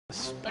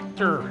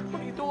Specter,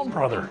 what are you doing,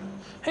 brother?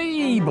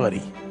 Hey,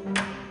 buddy.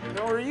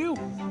 How are you?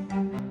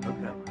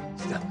 Okay.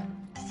 Step.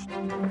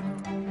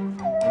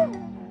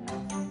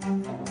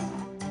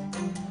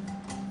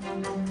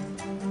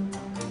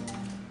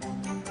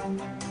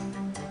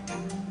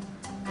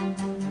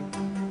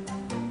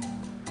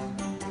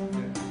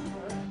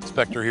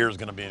 Specter here is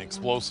going to be an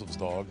explosives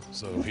dog,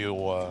 so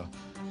we'll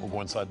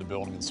go inside the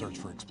building and search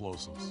for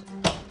explosives.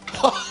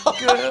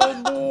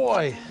 Good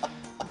boy.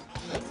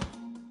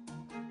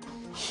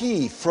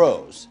 He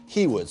froze.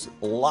 He was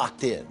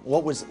locked in.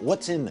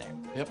 What's in there?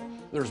 Yep,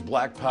 there's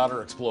black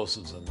powder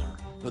explosives in there.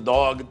 The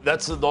dog,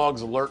 that's the dog's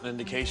alert and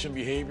indication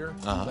behavior,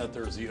 that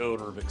there's the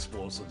odor of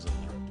explosives in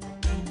there.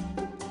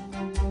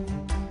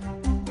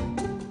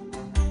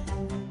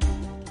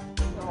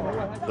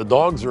 The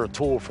dogs are a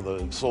tool for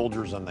the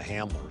soldiers and the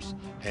handlers,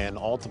 and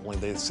ultimately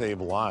they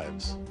save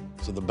lives.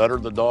 So the better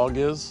the dog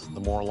is, the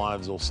more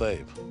lives they'll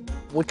save.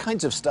 What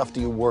kinds of stuff do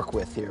you work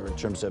with here in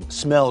terms of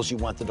smells you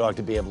want the dog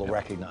to be able to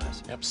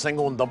recognize? Yep,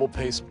 single and double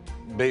base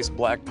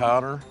black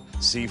powder,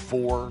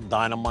 C4,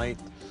 dynamite,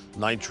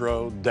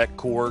 nitro, deck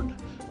cord,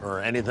 or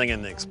anything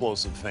in the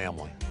explosive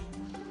family.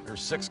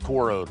 There's 6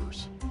 core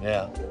odors.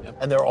 Yeah. Yep.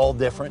 And they're all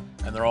different?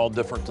 And they're all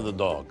different to the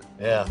dog.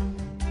 Yeah.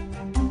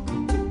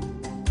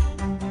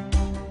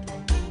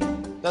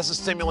 That's to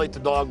stimulate the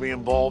dog to be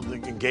involved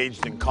and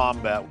engaged in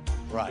combat.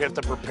 Right. You have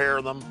to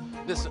prepare them.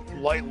 This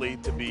lightly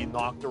to be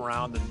knocked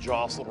around and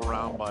jostled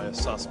around by a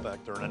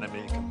suspect or an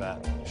enemy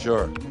combatant.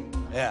 Sure.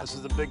 Yeah. This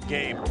is a big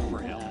game for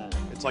him.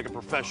 It's like a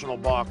professional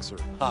boxer.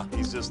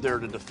 He's just there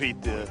to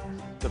defeat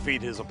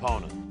his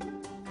opponent.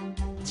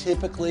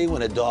 Typically,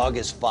 when a dog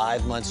is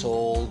 5 months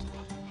old,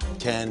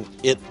 can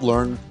it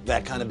learn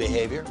that kind of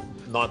behavior?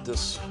 Not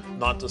this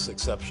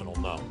exceptional,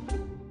 no.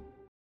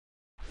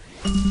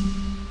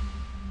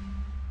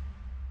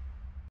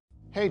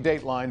 Hey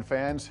Dateline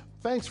fans,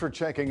 thanks for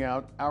checking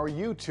out our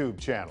YouTube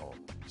channel.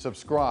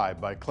 Subscribe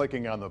by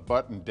clicking on the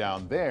button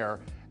down there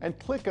and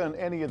click on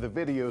any of the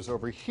videos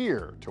over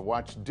here to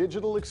watch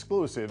digital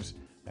exclusives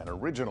and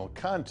original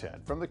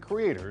content from the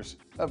creators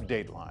of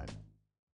Dateline.